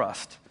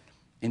trust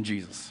in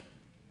Jesus.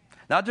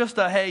 Not just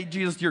a, hey,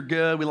 Jesus, you're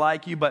good, we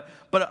like you, but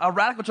a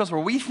radical trust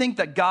where we think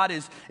that God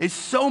is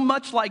so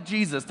much like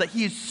Jesus, that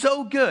he is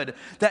so good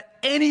that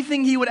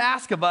anything he would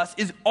ask of us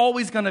is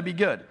always going to be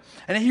good.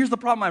 And here's the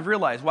problem I've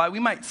realized. Why we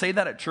might say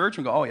that at church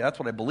and go, oh, yeah, that's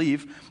what I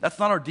believe. That's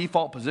not our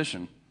default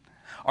position.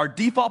 Our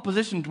default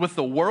position with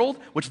the world,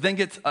 which then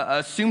gets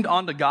assumed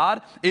onto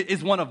God,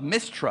 is one of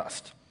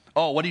mistrust.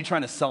 Oh, what are you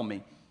trying to sell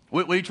me?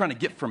 What are you trying to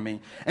get from me?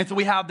 And so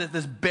we have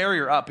this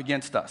barrier up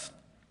against us.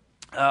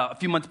 A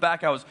few months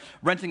back, I was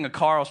renting a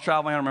car. I was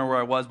traveling. I don't remember where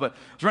I was, but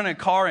I was renting a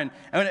car. And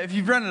if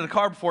you've rented a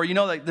car before, you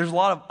know that there's a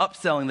lot of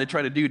upselling they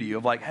try to do to you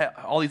of like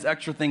all these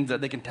extra things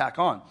that they can tack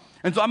on.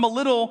 And so I'm a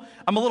little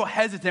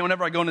hesitant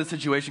whenever I go into a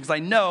situation because I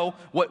know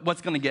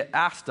what's going to get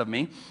asked of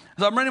me.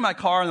 So I'm renting my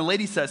car, and the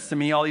lady says to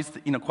me all these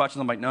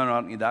questions. I'm like, no, I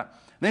don't need that.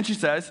 And then she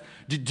says,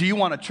 do you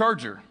want a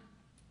charger?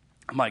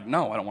 I'm like,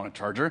 no, I don't want a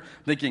charger.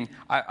 Thinking,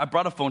 I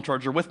brought a phone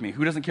charger with me.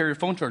 Who doesn't carry a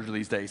phone charger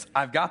these days?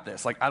 I've got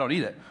this. Like, I don't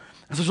need it.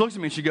 And so she looks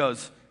at me and she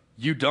goes,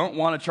 you don't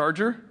want a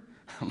charger?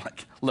 I'm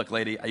like, look,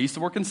 lady, I used to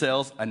work in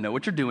sales. I know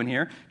what you're doing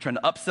here. Trying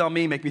to upsell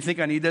me, make me think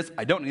I need this.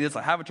 I don't need this.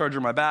 I have a charger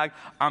in my bag.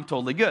 I'm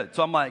totally good.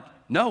 So I'm like,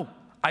 no,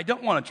 I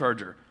don't want a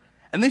charger.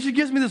 And then she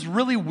gives me this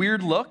really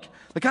weird look,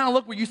 the kind of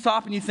look where you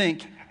stop and you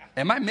think,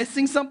 am I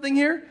missing something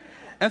here?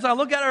 And so I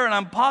look at her and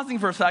I'm pausing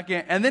for a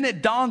second, and then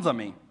it dawns on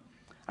me.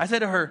 I say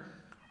to her,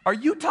 are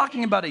you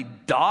talking about a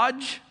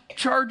Dodge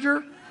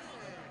Charger?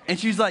 And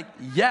she's like,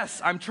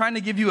 yes, I'm trying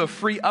to give you a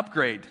free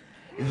upgrade.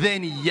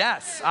 Then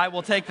yes, I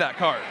will take that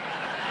car.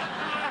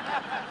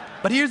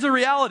 But here's the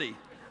reality.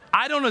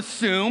 I don't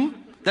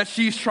assume that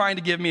she's trying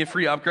to give me a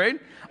free upgrade.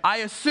 I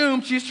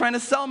assume she's trying to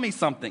sell me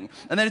something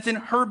and that it's in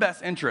her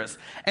best interest.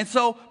 And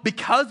so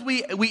because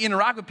we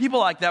interact with people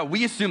like that,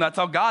 we assume that's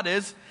how God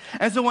is.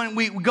 And so when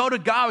we go to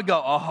God, we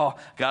go, oh,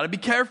 got to be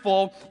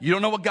careful. You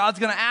don't know what God's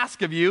going to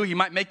ask of you. He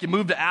might make you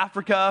move to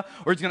Africa,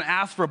 or he's going to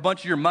ask for a bunch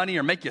of your money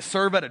or make you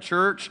serve at a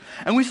church.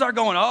 And we start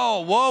going,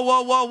 oh,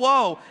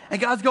 whoa. And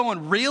God's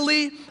going,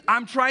 really?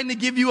 I'm trying to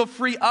give you a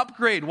free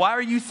upgrade. Why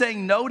are you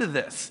saying no to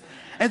this?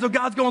 And so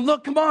God's going,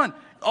 look, come on.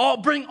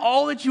 Bring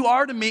all that you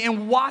are to me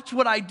and watch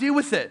what I do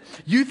with it.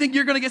 You think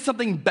you're going to get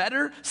something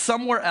better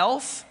somewhere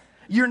else?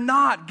 You're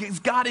not, because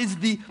God is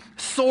the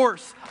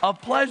source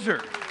of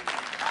pleasure.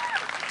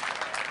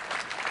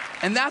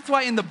 And that's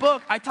why in the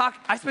book,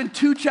 I spend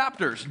 2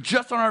 chapters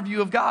just on our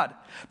view of God.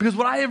 Because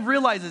what I have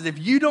realized is if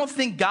you don't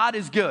think God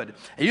is good,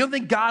 and you don't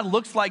think God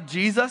looks like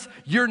Jesus,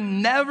 you're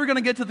never going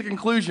to get to the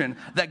conclusion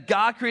that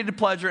God created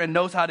pleasure and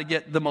knows how to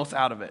get the most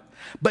out of it.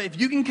 But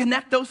if you can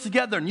connect those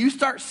together and you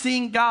start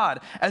seeing God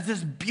as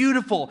this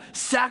beautiful,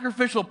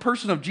 sacrificial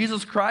person of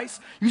Jesus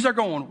Christ, you start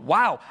going,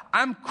 wow,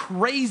 I'm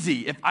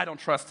crazy if I don't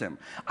trust him.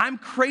 I'm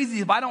crazy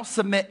if I don't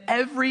submit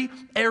every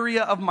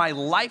area of my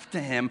life to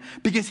him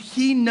because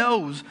he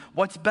knows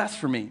what's best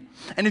for me.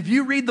 And if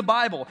you read the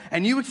Bible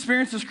and you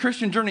experience this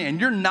Christian journey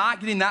and you're not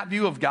getting that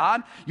view of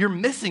God, you're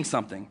missing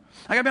something.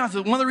 I gotta be honest,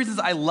 one of the reasons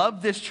I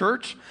love this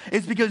church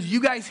is because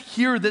you guys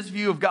hear this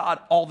view of God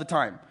all the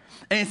time.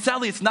 And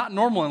sadly, it's not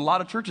normal in a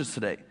lot of churches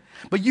today.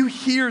 But you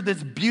hear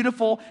this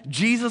beautiful,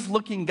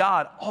 Jesus-looking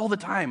God all the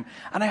time,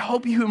 and I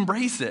hope you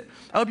embrace it.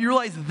 I hope you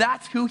realize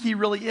that's who he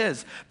really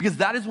is, because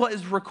that is what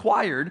is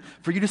required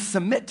for you to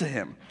submit to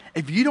him.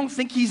 If you don't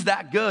think he's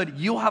that good,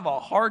 you'll have a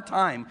hard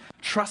time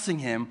trusting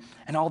him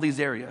in all these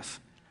areas.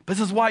 This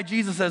is why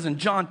Jesus says in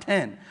John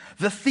 10,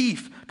 the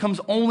thief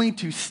comes only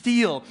to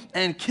steal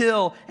and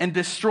kill and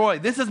destroy.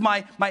 This is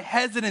my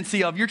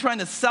hesitancy of you're trying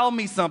to sell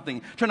me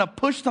something, trying to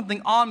push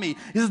something on me.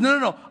 He says,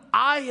 no.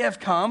 I have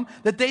come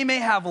that they may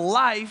have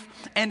life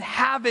and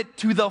have it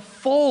to the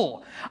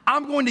full.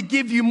 I'm going to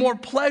give you more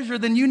pleasure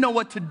than you know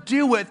what to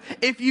do with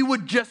if you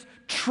would just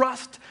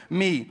trust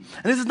me.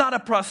 And this is not a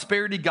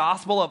prosperity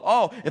gospel of,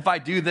 oh, if I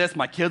do this,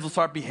 my kids will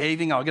start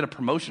behaving, I'll get a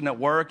promotion at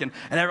work, and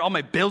all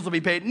my bills will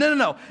be paid.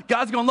 No.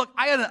 God's going, look,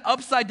 I got an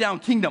upside down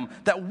kingdom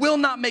that will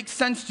not make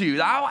sense to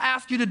you. I'll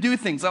ask you to do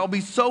things that will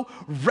be so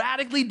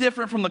radically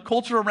different from the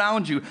culture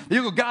around you. That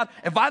you go, God,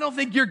 if I don't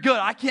think you're good,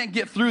 I can't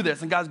get through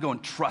this. And God's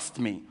going, trust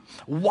me.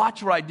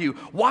 Watch what I do.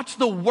 Watch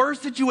the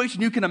worst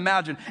situation you can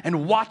imagine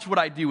and watch what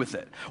I do with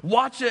it.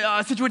 Watch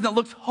a situation that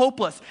looks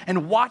hopeless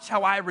and watch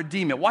how I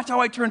redeem it. Watch how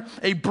I turn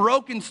a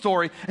broken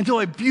story into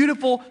a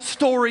beautiful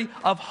story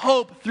of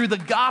hope through the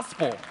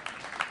gospel.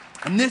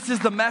 And this is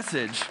the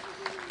message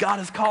God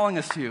is calling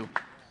us to.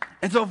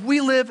 And so if we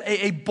live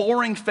a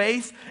boring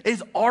faith, it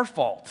is our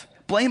fault.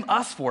 Blame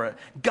us for it.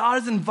 God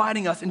is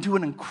inviting us into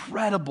an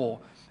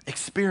incredible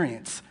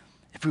experience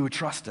if we would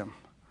trust him.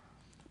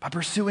 By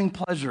pursuing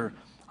pleasure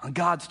on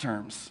God's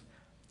terms,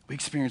 we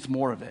experience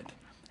more of it,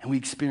 and we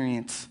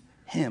experience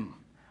him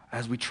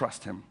as we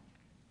trust him.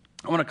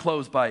 I want to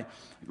close by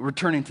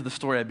returning to the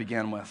story I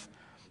began with.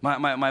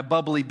 My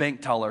bubbly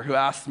bank teller who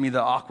asked me the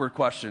awkward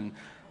question,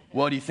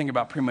 what do you think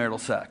about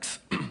premarital sex?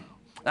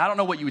 I don't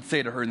know what you would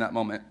say to her in that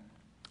moment.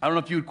 I don't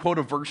know if you would quote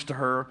a verse to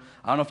her.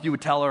 I don't know if you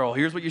would tell her, oh,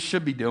 here's what you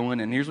should be doing,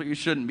 and here's what you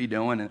shouldn't be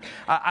doing. And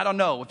I don't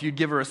know if you'd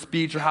give her a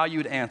speech or how you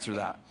would answer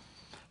that.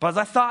 But as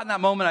I thought in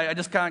that moment, I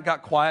just kind of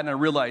got quiet and I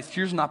realized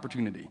here's an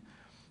opportunity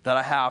that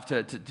I have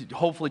to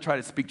hopefully try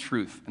to speak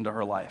truth into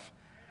her life.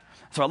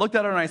 So I looked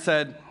at her and I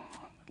said,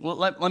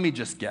 let me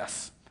just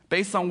guess.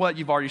 Based on what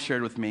you've already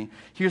shared with me,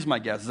 here's my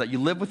guess, is that you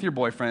live with your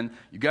boyfriend,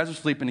 you guys are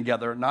sleeping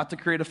together, not to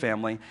create a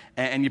family,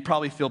 and you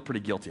probably feel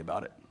pretty guilty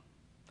about it.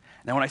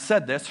 Now when I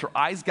said this, her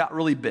eyes got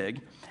really big,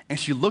 and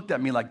she looked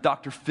at me like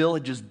Dr. Phil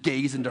had just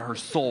gazed into her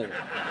soul.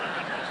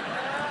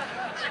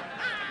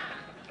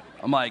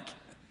 I'm like,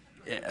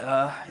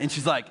 and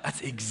she's like,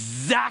 that's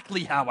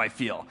exactly how I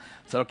feel.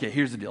 I said, okay,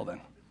 here's the deal then.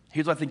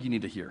 Here's what I think you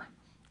need to hear.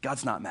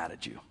 God's not mad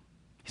at you.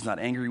 He's not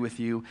angry with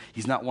you.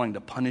 He's not wanting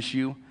to punish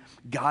you.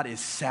 God is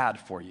sad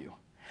for you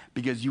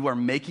because you are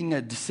making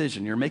a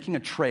decision. You're making a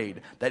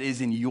trade that is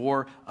in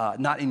your,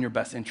 not in your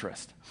best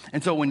interest.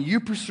 And so when you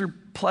pursue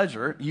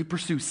pleasure, you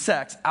pursue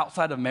sex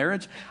outside of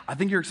marriage, I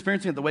think you're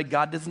experiencing it the way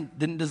God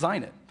didn't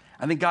design it.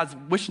 I think God's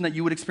wishing that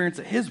you would experience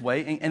it his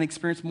way and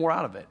experience more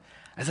out of it.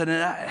 I said, and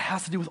it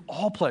has to do with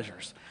all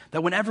pleasures.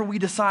 That whenever we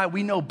decide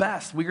we know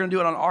best, we're going to do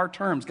it on our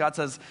terms. God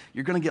says,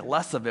 you're going to get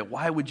less of it.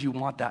 Why would you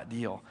want that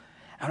deal?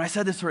 And when I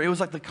said this to her, it was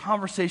like the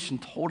conversation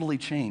totally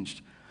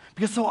changed.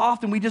 Because so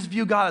often we just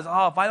view God as,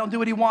 oh, if I don't do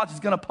what he wants, he's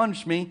going to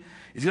punish me.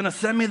 He's going to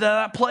send me to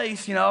that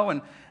place, you know.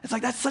 And it's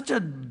like that's such a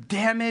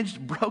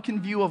damaged,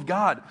 broken view of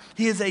God.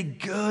 He is a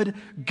good,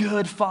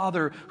 good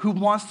Father who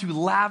wants to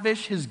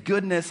lavish his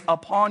goodness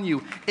upon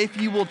you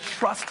if you will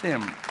trust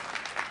him.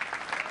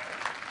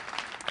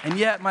 And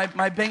yet,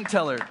 my bank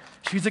teller,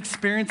 she's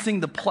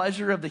experiencing the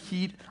pleasure of the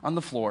heat on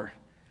the floor.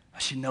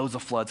 She knows a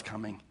flood's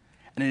coming,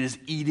 and it is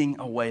eating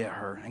away at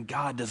her. And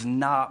God does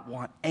not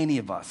want any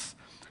of us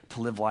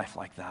to live life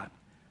like that.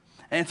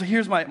 And so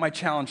here's my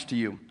challenge to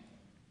you.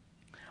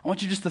 I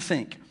want you just to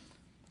think,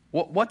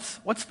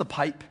 what's the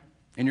pipe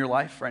in your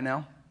life right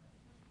now?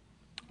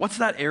 What's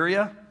that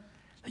area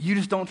that you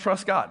just don't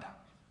trust God?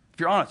 If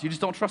you're honest, you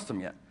just don't trust him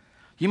yet.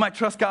 You might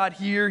trust God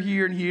here,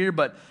 here, and here,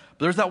 but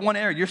there's that one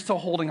area you're still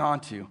holding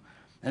on to. And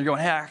you're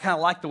going, hey, I kind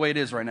of like the way it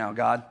is right now,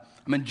 God.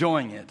 I'm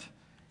enjoying it.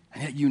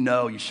 And yet you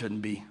know you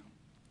shouldn't be.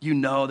 You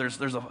know there's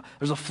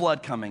a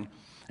flood coming.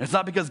 And it's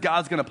not because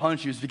God's going to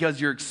punish you. It's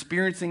because you're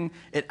experiencing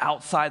it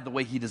outside the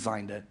way he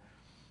designed it.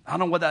 I don't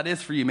know what that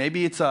is for you.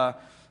 Maybe it's a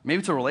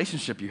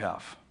relationship you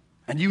have.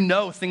 And you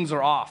know things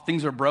are off,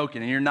 things are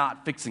broken, and you're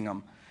not fixing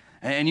them.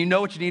 And you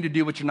know what you need to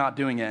do, but you're not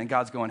doing it. And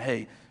God's going,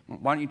 hey,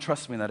 why don't you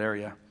trust me in that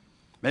area?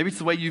 Maybe it's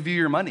the way you view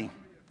your money.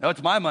 Oh,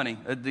 it's my money.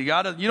 You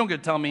don't get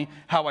to tell me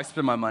how I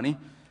spend my money.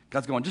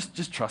 God's going,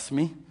 just trust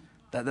me.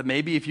 That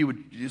maybe if you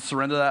would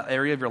surrender that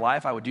area of your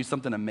life, I would do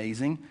something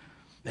amazing.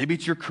 Maybe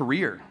it's your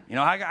career. You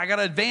know, I got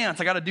to advance.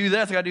 I got to do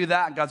this. I got to do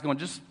that. And God's going,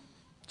 just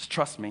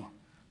trust me.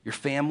 Your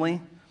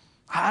family.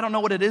 I don't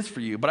know what it is for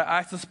you, but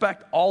I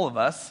suspect all of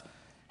us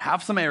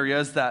have some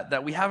areas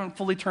that we haven't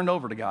fully turned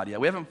over to God yet.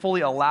 We haven't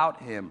fully allowed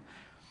him.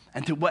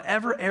 And to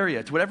whatever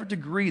area, to whatever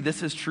degree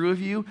this is true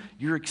of you,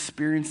 you're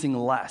experiencing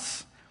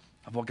less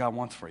of what God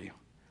wants for you.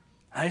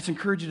 And I just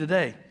encourage you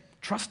today,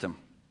 trust him.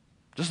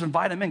 Just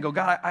invite him in. Go,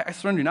 God, I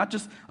surrender you. Not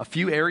just a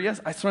few areas.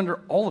 I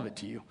surrender all of it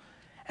to you.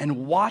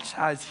 and watch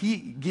as he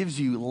gives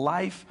you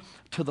life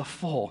to the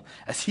full,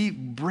 as he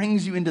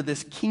brings you into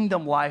this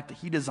kingdom life that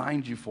he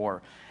designed you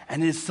for.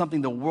 And it is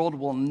something the world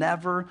will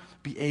never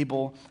be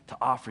able to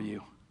offer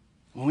you.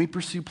 When we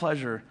pursue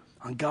pleasure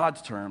on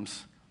God's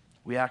terms,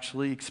 we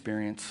actually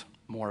experience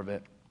more of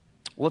it.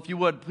 Well, if you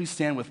would, please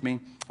stand with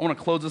me. I want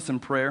to close this in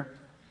prayer.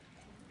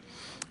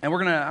 And I'm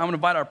going to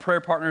invite our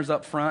prayer partners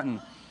up front.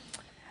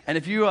 And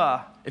if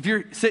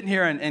you're sitting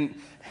here and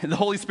the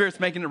Holy Spirit's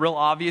making it real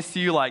obvious to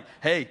you, like,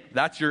 hey,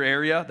 that's your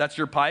area, that's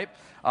your pipe,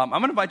 I'm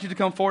going to invite you to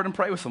come forward and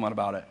pray with someone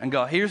about it and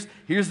go, here's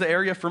the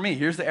area for me.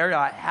 Here's the area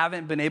I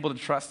haven't been able to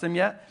trust him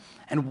yet.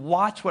 And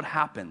watch what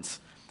happens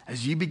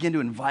as you begin to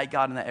invite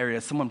God in that area.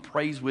 Someone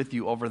prays with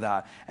you over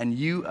that, and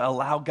you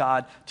allow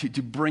God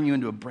to bring you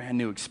into a brand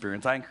new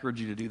experience. I encourage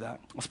you to do that.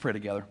 Let's pray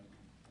together.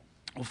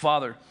 Well,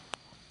 Father,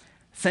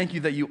 thank you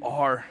that you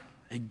are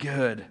a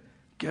good,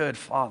 good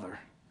Father.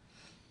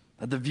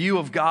 That the view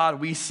of God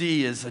we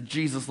see is a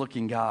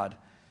Jesus-looking God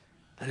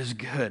that is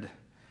good.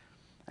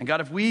 And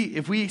God, if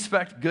we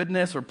expect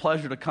goodness or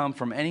pleasure to come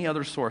from any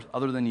other source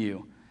other than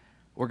you,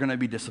 we're going to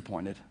be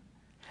disappointed.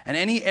 And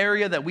any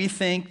area that we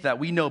think that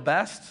we know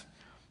best,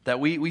 that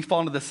we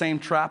fall into the same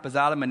trap as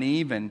Adam and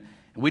Eve, and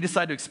we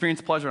decide to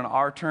experience pleasure on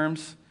our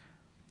terms,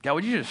 God,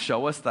 would you just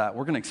show us that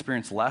we're going to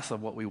experience less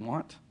of what we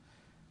want?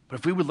 But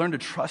if we would learn to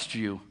trust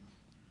you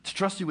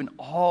in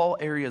all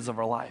areas of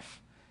our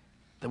life,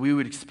 that we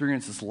would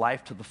experience this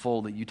life to the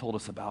full that you told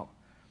us about.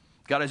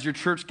 God, as your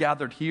church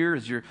gathered here,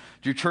 as your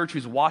church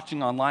who's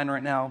watching online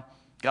right now,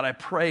 God, I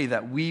pray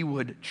that we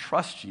would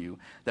trust you,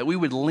 that we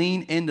would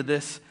lean into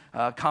this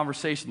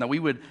conversation, that we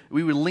would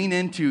lean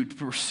into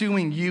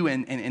pursuing you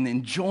and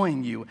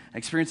enjoying you, and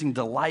experiencing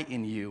delight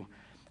in you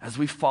as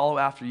we follow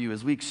after you,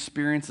 as we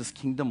experience this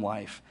kingdom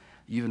life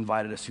you've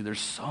invited us to. There's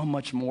so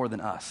much more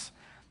than us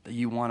that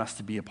you want us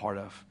to be a part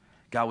of.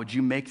 God, would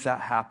you make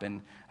that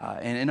happen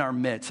and in our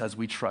midst as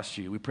we trust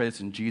you? We pray this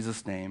in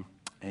Jesus' name.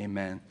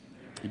 Amen.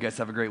 You guys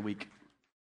have a great week.